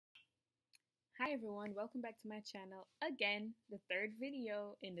Hi everyone, welcome back to my channel. Again, the third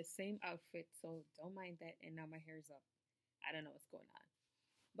video in the same outfit, so don't mind that. And now my hair's up. I don't know what's going on.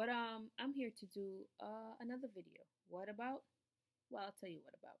 But I'm here to do another video. What about? Well, I'll tell you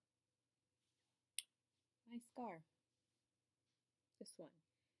what about. My scar. This one.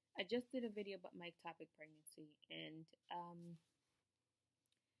 I just did a video about my ectopic pregnancy and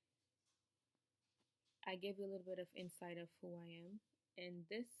I gave you a little bit of insight of who I am, and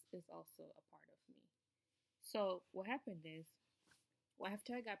this is also a part of me. So what happened is, well,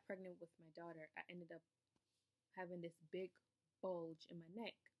 after I got pregnant with my daughter, I ended up having this big bulge in my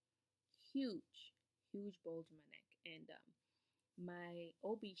neck, huge, huge bulge in my neck. And my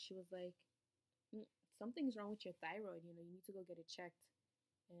OB, she was like, something's wrong with your thyroid. You know, you need to go get it checked.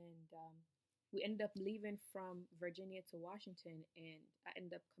 And we ended up leaving from Virginia to Washington, and I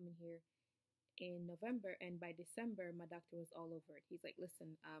ended up coming here in November. And by December, my doctor was all over it. He's like,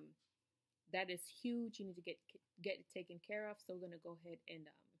 listen, that is huge. You need to get it taken care of. So we're gonna go ahead and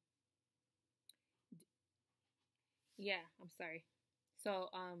yeah, I'm sorry.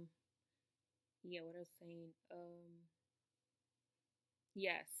 So yeah, what I was saying,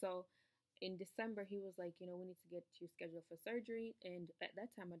 yeah, so in December he was like, we need to get you scheduled for surgery, and at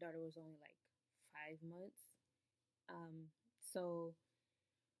that time my daughter was only like 5 months. So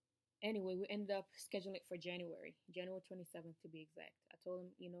anyway, we ended up scheduling it for January 27th to be exact. I told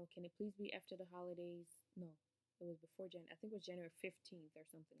him, can it please be after the holidays? No, it was before I think it was January 15th or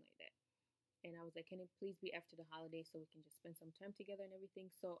something like that. And I was like, can it please be after the holidays so we can just spend some time together and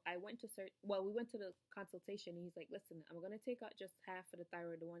everything? So I went to we went to the consultation, and he's like, listen, I'm going to take out just half of the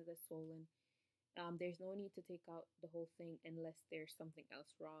thyroid, the one that's swollen. There's no need to take out the whole thing unless there's something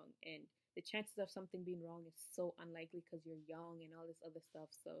else wrong. And the chances of something being wrong is so unlikely because you're young and all this other stuff.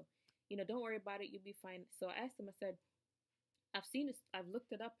 So, don't worry about it. You'll be fine. So I asked him, I said, I've seen this, I've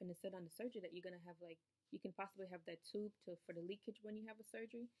looked it up, and it said on the surgery that you're going to have you can possibly have that tube for the leakage when you have a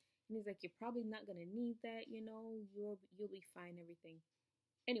surgery. And he's like, you're probably not going to need that, you'll be fine, everything.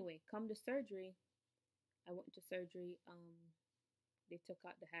 Anyway, come to surgery. I went to surgery. They took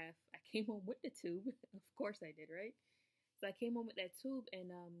out the half. I came home with the tube. Of course I did, right? So I came home with that tube, and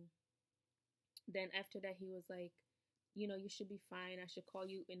then after that he was like, you should be fine. I should call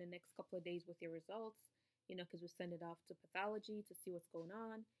you in the next couple of days with your results, because we send it off to pathology to see what's going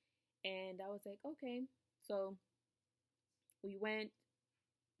on. And I was like, okay. So we went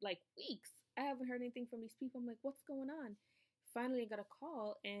like weeks. I haven't heard anything from these people. I'm like, what's going on? Finally, I got a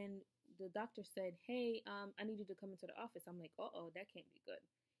call, and the doctor said, hey, I need you to come into the office. I'm like, uh-oh, that can't be good.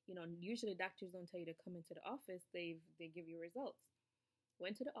 Usually doctors don't tell you to come into the office. They give you results.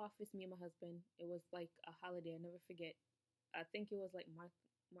 Went to the office, me and my husband. It was like a holiday. I never forget. I think it was like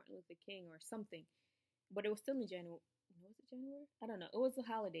Martin Luther King or something. But it was still in January. Was it January? I don't know. It was a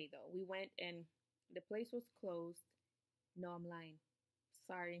holiday, though. We went, and the place was closed. No, I'm lying.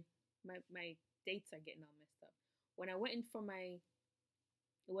 Sorry. My dates are getting all messed up. When I went in for it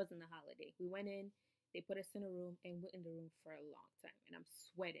wasn't a holiday. We went in, they put us in a room, and we're in the room for a long time. And I'm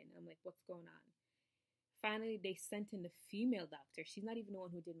sweating. I'm like, what's going on? Finally, they sent in the female doctor. She's not even the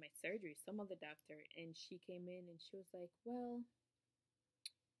one who did my surgery, some other doctor. And she came in, and she was like, well,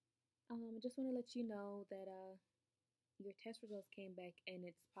 I just want to let you know that your test results came back, and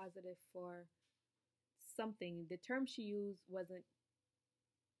it's positive for something. The term she used wasn't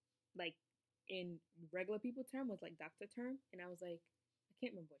like in regular people term, was like doctor term. And I was like, I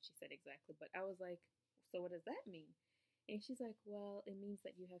can't remember what she said exactly, but I was like, so what does that mean? And she's like, well, it means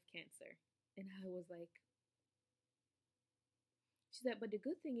that you have cancer. And I was like, she said, but the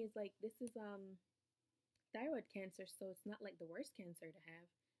good thing is, like, this is thyroid cancer, so it's not like the worst cancer to have.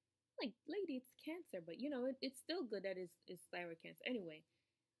 Like, lady, it's cancer, but it's still good that it's thyroid cancer. Anyway,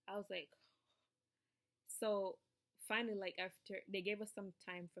 I was like, so finally, like, after they gave us some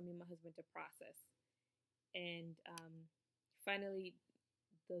time for me and my husband to process, and finally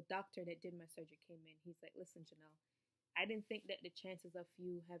the doctor that did my surgery came in. He's like, listen, Janelle, I didn't think that the chances of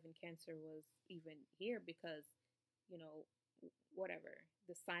you having cancer was even here because, whatever,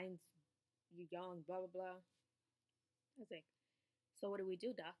 the signs, you're young, blah, blah, blah. I was like, so what do we do,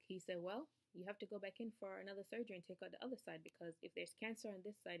 doc? He said, well, you have to go back in for another surgery and take out the other side, because if there's cancer on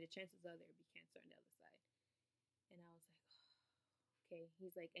this side, the chances are there'll be cancer on the other side. And I was like, oh, okay.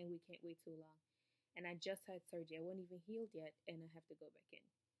 He's like, and we can't wait too long. And I just had surgery. I wasn't even healed yet, and I have to go back in.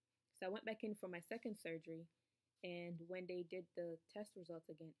 So I went back in for my second surgery, and when they did the test results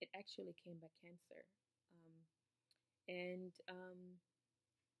again, it actually came back cancer. And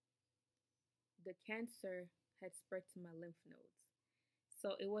the cancer had spread to my lymph nodes.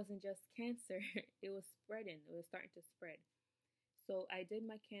 So it wasn't just cancer, it was spreading. It was starting to spread. So I did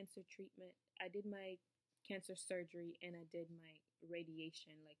my cancer treatment. I did my cancer surgery and I did my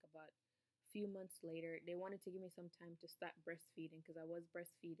radiation like about a few months later. They wanted to give me some time to stop breastfeeding because I was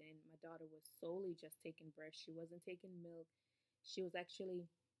breastfeeding. My daughter was solely just taking breast. She wasn't taking milk. She was actually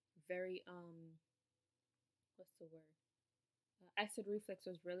very what's the word? Acid reflux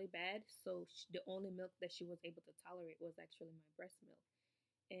was really bad, so the only milk that she was able to tolerate was actually my breast milk.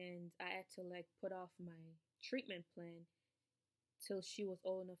 And I had to like put off my treatment plan till she was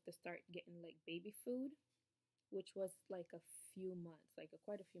old enough to start getting like baby food, which was like a few months, like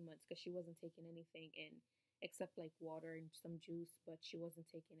quite a few months, because she wasn't taking anything in except like water and some juice, but she wasn't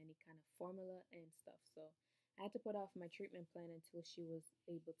taking any kind of formula and stuff. So I had to put off my treatment plan until she was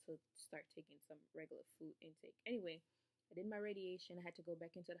able to start taking some regular food intake. Anyway, I did my radiation. I had to go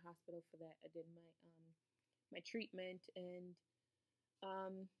back into the hospital for that. I did my treatment, and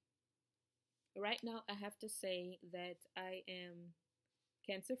um, right now I have to say that I am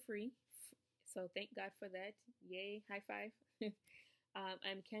cancer free. So thank God for that. Yay, high five.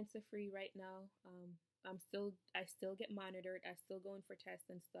 I'm cancer free right now. I still get monitored. I still go in for tests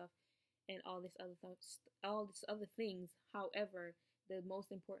and stuff, and all this other things. However, the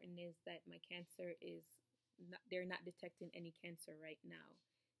most important is that my cancer is not, they're not detecting any cancer right now.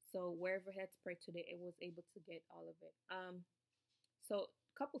 So wherever I had sprayed today, it was able to get all of it. So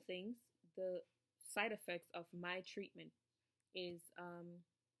couple things. The side effects of my treatment is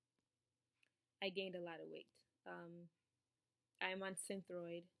I gained a lot of weight. I'm on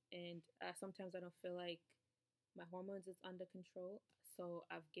Synthroid, and sometimes I don't feel like my hormones is under control. So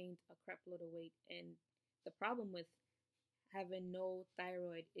I've gained a crap load of weight, and the problem with having no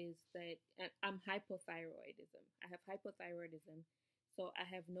thyroid is that I'm hypothyroidism. I have hypothyroidism, so I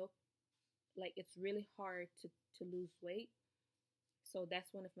have no like it's really hard to lose weight. So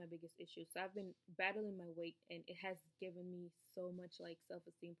that's one of my biggest issues. So I've been battling my weight, and it has given me so much like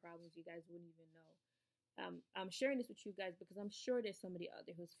self-esteem problems you guys wouldn't even know. I'm sharing this with you guys because I'm sure there's somebody out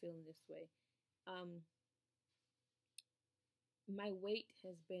there who's feeling this way. Um, my weight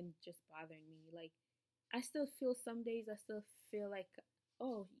has been just bothering me. Like, I still feel some days I still feel like,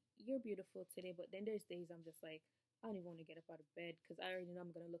 oh, you're beautiful today, but then there's days I'm just like, I don't even want to get up out of bed because I already know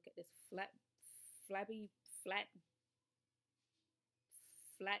I'm gonna look at this flabby, flat,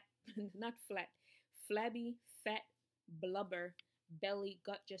 flat, not flat, flabby, fat blubber belly,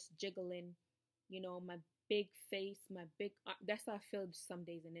 gut just jiggling. My big face, my big. That's how I feel some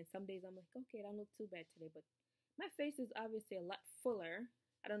days, and then some days I'm like, okay, it don't look too bad today, but my face is obviously a lot fuller.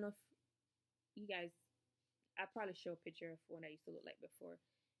 I don't know if you guys. I probably show a picture of what I used to look like before.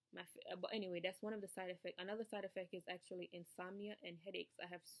 But anyway, that's one of the side effects. Another side effect is actually insomnia and headaches. I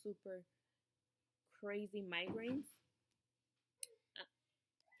have super crazy migraines. Uh,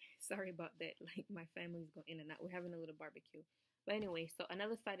 Sorry about that. Like my family's going in and out. We're having a little barbecue. But anyway, so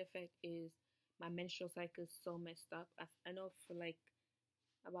another side effect is my menstrual cycle is so messed up. I know for like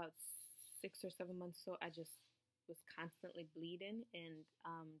about 6 or 7 months, so I just was constantly bleeding, and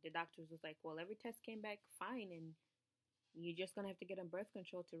the doctors was like, well, every test came back fine, and you're just gonna have to get on birth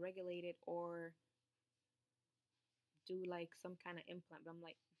control to regulate it, or do like some kind of implant. But I'm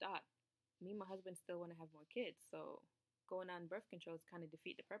like, doc, me and my husband still want to have more kids, so going on birth control is kind of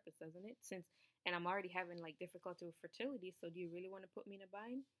defeat the purpose, doesn't it? And I'm already having like difficulty with fertility, so do you really want to put me in a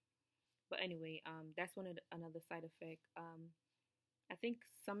bind? But anyway, that's another side effect. I think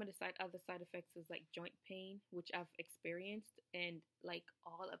some of the other side effects is like joint pain, which I've experienced, and like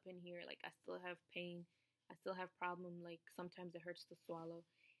all up in here, like I still have pain. I still have problem. Like sometimes it hurts to swallow,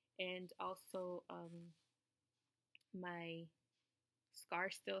 and also my scar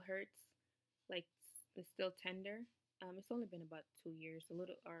still hurts. Like it's still tender. It's only been about 2 years, a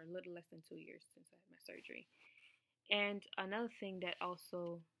little less than 2 years since I had my surgery. And another thing that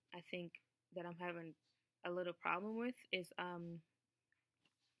also I think that I'm having a little problem with is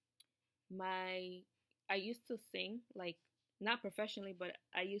my I used to sing, like not professionally, but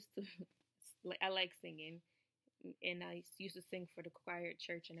I used to like I like singing, and I used to sing for the choir at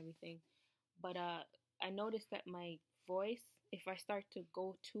church and everything. But I noticed that my voice, if I start to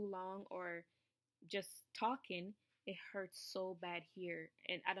go too long or just talking, it hurts so bad here,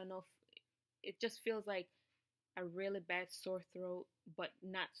 and I don't know if it just feels like a really bad sore throat, but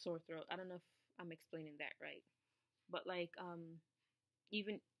not sore throat. I don't know if I'm explaining that right, but like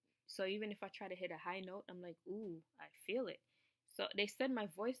even even if I try to hit a high note, I'm like, ooh, I feel it. So they said my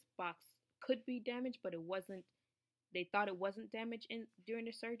voice box could be damaged, but it wasn't. They thought it wasn't damaged during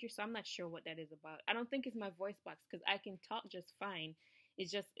the surgery, so I'm not sure what that is about. I don't think it's my voice box because I can talk just fine.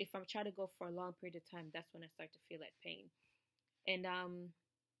 It's just if I'm trying to go for a long period of time, that's when I start to feel that pain. And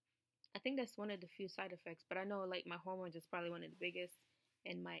I think that's one of the few side effects, but I know like my hormones is probably one of the biggest,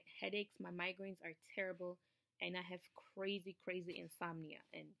 and my headaches, my migraines are terrible, and I have crazy, crazy insomnia.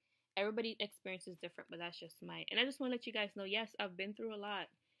 And everybody experiences different, but that's just mine. And I just want to let you guys know, yes, I've been through a lot.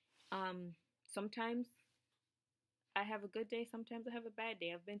 Um, Sometimes I have a good day, sometimes I have a bad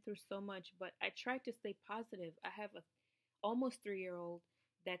day. I've been through so much, but I try to stay positive. I have a almost 3 year old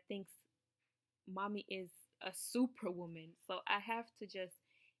that thinks mommy is a superwoman. So I have to just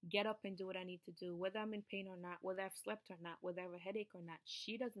get up and do what I need to do, whether I'm in pain or not, whether I've slept or not, whether I have a headache or not.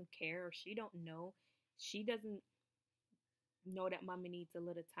 She doesn't care, or she don't know. She doesn't know that mommy needs a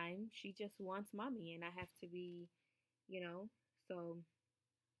little time. She just wants mommy, and I have to be, you know. So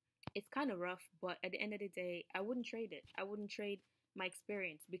it's kind of rough, but at the end of the day, I wouldn't trade it. I wouldn't trade my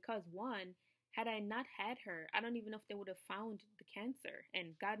experience because, one, had I not had her, I don't even know if they would have found the cancer,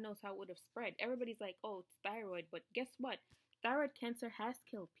 and God knows how it would have spread. Everybody's like, "Oh, it's thyroid," but guess what? Thyroid cancer has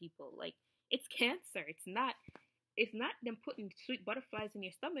killed people. Like, it's cancer. It's not them putting sweet butterflies in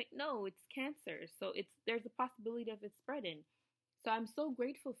your stomach. No, it's cancer. So there's a possibility of it spreading. So I'm so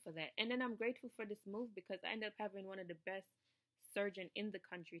grateful for that. And then I'm grateful for this move because I ended up having one of the best surgeon in the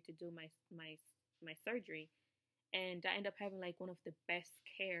country to do my surgery. And I ended up having like one of the best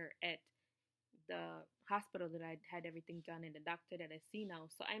care at the hospital that I had everything done, and the doctor that I see now.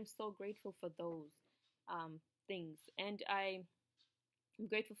 So I'm so grateful for those things. And I'm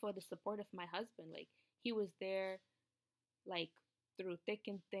grateful for the support of my husband. Like, he was there, like, through thick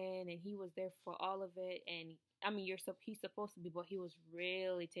and thin, and he was there for all of it. And I mean, he's supposed to be, but he was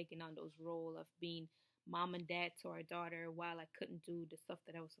really taking on those role of being mom and dad to our daughter while I couldn't do the stuff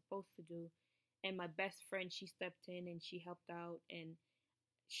that I was supposed to do. And my best friend, she stepped in and she helped out, and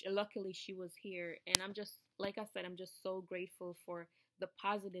luckily she was here. And I'm just, like I said, I'm just so grateful for the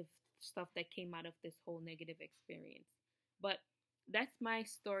positive stuff that came out of this whole negative experience. But that's my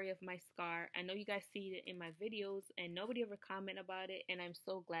story of my scar. I know you guys see it in my videos and nobody ever comment about it, and I'm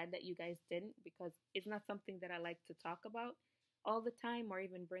so glad that you guys didn't, because it's not something that I like to talk about all the time or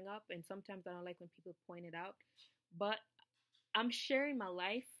even bring up, and sometimes I don't like when people point it out. But I'm sharing my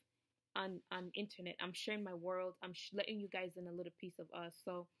life on internet. I'm sharing my world. I'm letting you guys in a little piece of us.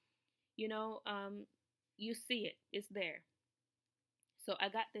 So, you know, you see it. It's there. So I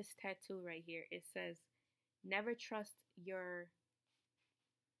got this tattoo right here. It says, "Never trust your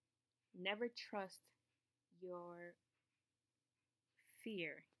never trust your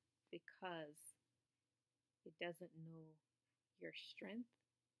fear because it doesn't know your strength."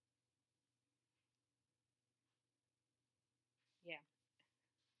 Yeah,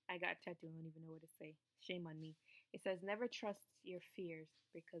 I got a tattoo. I don't even know what to say. Shame on me. It says, "Never trust your fears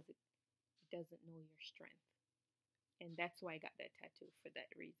because it doesn't know your strength." And that's why I got that tattoo, for that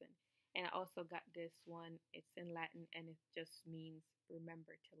reason. And I also got this one. It's in Latin and it just means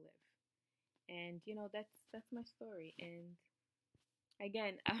remember to live. And that's my story. And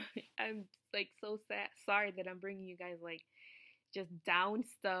again, I'm like so sad, sorry that I'm bringing you guys like just down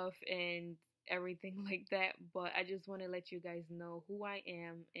stuff and everything like that, but I just want to let you guys know who I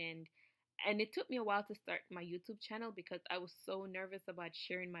am. And it took me a while to start my YouTube channel because I was so nervous about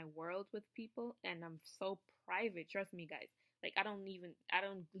sharing my world with people, and I'm so private, trust me guys. Like, I don't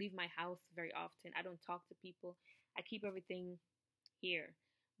leave my house very often. I don't talk to people. I keep everything here.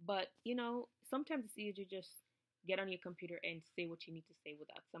 But sometimes it's easier to just get on your computer and say what you need to say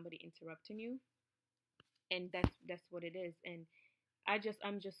without somebody interrupting you. And that's what it is. And I'm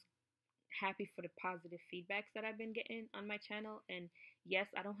just happy for the positive feedbacks that I've been getting on my channel. And yes,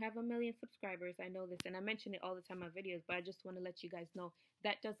 I don't have a million subscribers. I know this, and I mention it all the time in my videos, but I just want to let you guys know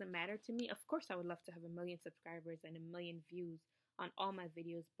that doesn't matter to me. Of course, I would love to have a million subscribers and a million views on all my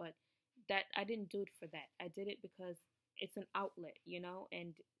videos, but that I didn't do it for that. I did it because it's an outlet,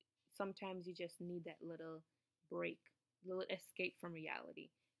 and sometimes you just need that little break, little escape from reality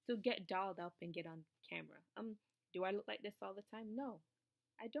to get dolled up and get on camera. Do I look like this all the time? No,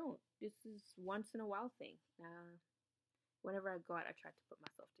 I don't. This is once in a while thing. Whenever I go out, I try to put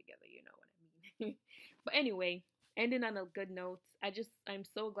myself together. You know what I mean. But anyway, ending on a good note. I'm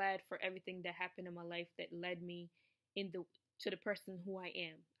so glad for everything that happened in my life that led me to the person who I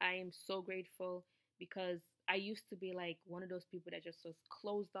am. I am so grateful because I used to be like one of those people that just was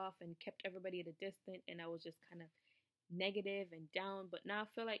closed off and kept everybody at a distance, and I was just kind of negative and down. But now I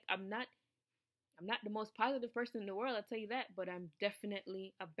feel like I'm not the most positive person in the world, I'll tell you that, but I'm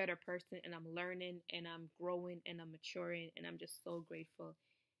definitely a better person, and I'm learning and I'm growing and I'm maturing, and I'm just so grateful.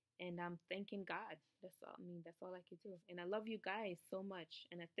 And I'm thanking God. That's all I can do. And I love you guys so much.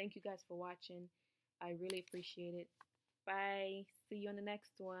 And I thank you guys for watching. I really appreciate it. Bye. See you on the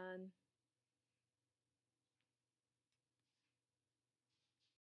next one.